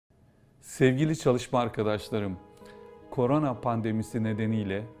Sevgili çalışma arkadaşlarım, korona pandemisi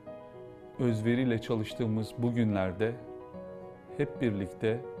nedeniyle özveriyle çalıştığımız bu günlerde hep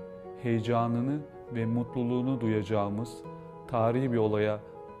birlikte heyecanını ve mutluluğunu duyacağımız tarihi bir olaya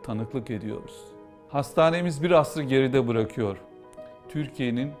tanıklık ediyoruz. Hastanemiz bir asrı geride bırakıyor.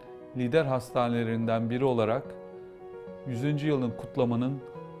 Türkiye'nin lider hastanelerinden biri olarak 100. yılını kutlamanın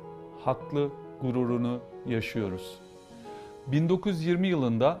haklı gururunu yaşıyoruz. 1920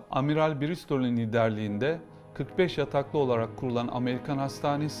 yılında Amiral Bristol'ün liderliğinde 45 yataklı olarak kurulan Amerikan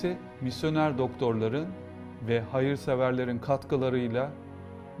Hastanesi, misyoner doktorların ve hayırseverlerin katkılarıyla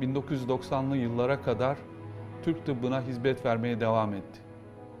 1990'lı yıllara kadar Türk tıbbına hizmet vermeye devam etti.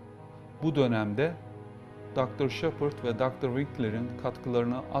 Bu dönemde Dr. Shepard ve Dr. Winkler'in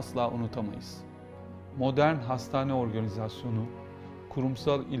katkılarını asla unutamayız. Modern hastane organizasyonu,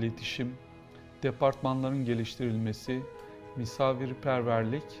 kurumsal iletişim, departmanların geliştirilmesi,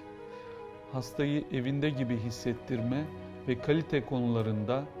 misafirperverlik, hastayı evinde gibi hissettirme ve kalite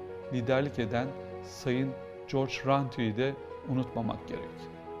konularında liderlik eden Sayın George Ranty'yi de unutmamak gerek.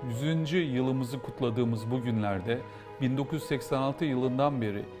 100. yılımızı kutladığımız bu günlerde 1986 yılından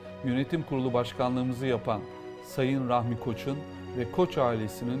beri yönetim kurulu başkanlığımızı yapan Sayın Rahmi Koç'un ve Koç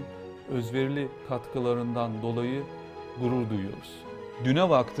ailesinin özverili katkılarından dolayı gurur duyuyoruz. Düne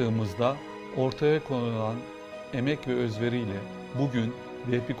baktığımızda ortaya konulan emek ve özveriyle bugün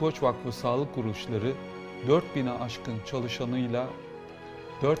VP Koç Vakfı Sağlık Kuruluşları 4000'e aşkın çalışanıyla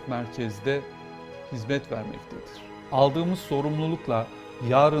 4 merkezde hizmet vermektedir. Aldığımız sorumlulukla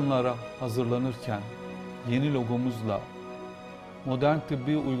yarınlara hazırlanırken yeni logomuzla, modern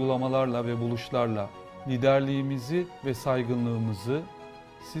tıbbi uygulamalarla ve buluşlarla liderliğimizi ve saygınlığımızı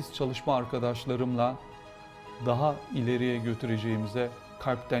siz çalışma arkadaşlarımla daha ileriye götüreceğimize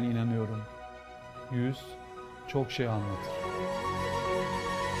kalpten inanıyorum. 100 çok şey anlatır.